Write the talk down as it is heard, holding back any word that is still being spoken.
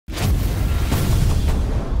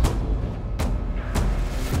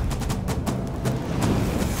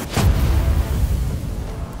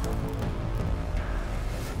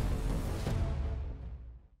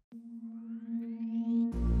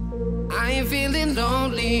feeling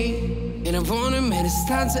lonely, and I wanna admit it's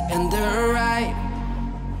time to end the ride.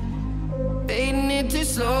 Fading it too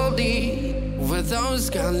slowly, were those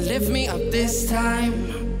gonna lift me up this time?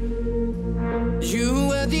 You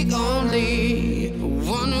were the only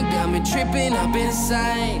one who got me tripping up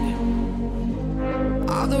inside.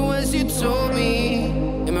 All the words you told me,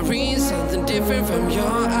 am I reading something different from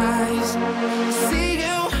your eyes? See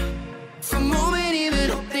you for a moment, even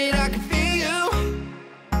hope that I can feel you.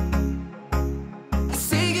 I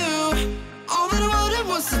see you, all that I wanted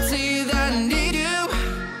was to tell you that I need you.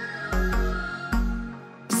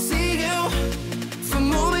 I see you for a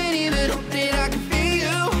moment, even hope that I can feel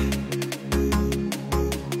you.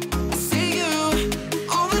 I see you,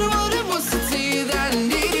 all that I wanted was to tell you that I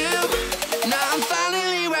need you. Now I'm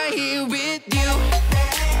finally right here with you.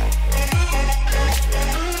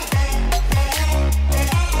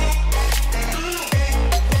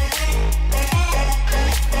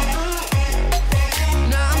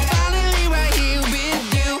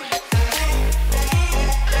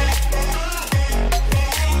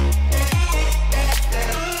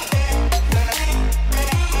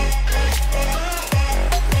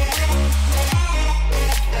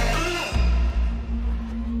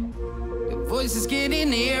 Voices getting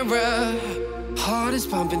nearer, heart is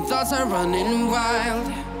pumping, thoughts are running wild.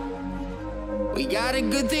 We got a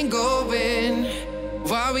good thing going,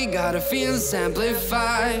 while we got our feelings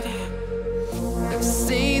amplified.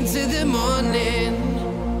 Staying till the morning,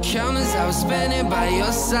 countless hours spending by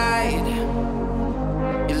your side.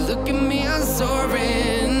 You look at me, I'm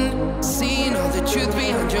soaring, seeing all the truth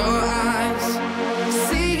behind your eyes.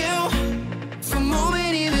 See you for a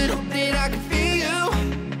moment, even hope that I can feel you.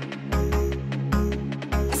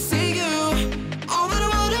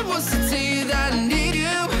 To tell you that I need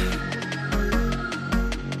you.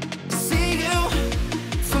 See you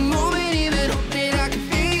for a moment, even hope that I can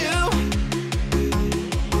feel you.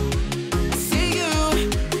 See you,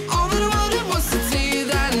 all that I wanted was to tell you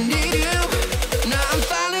that I need you. Now I'm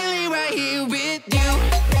finally right here with you.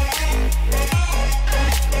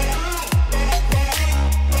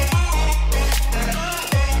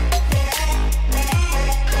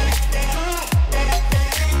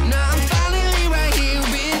 Now I'm finally right here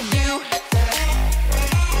with you.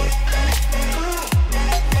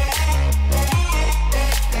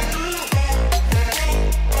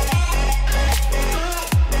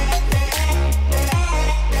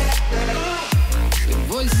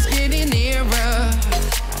 Voices getting nearer,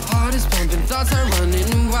 heart is pumping, thoughts are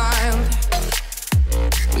running wild.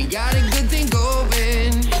 We got a good thing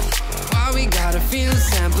going, while we got our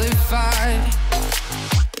feelings amplified.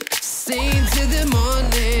 Staying till the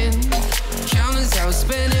morning, countless hours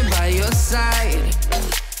spending by your side.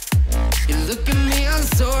 You look at me, I'm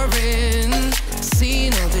soaring,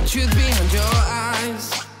 seeing all the truth behind your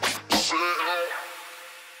eyes.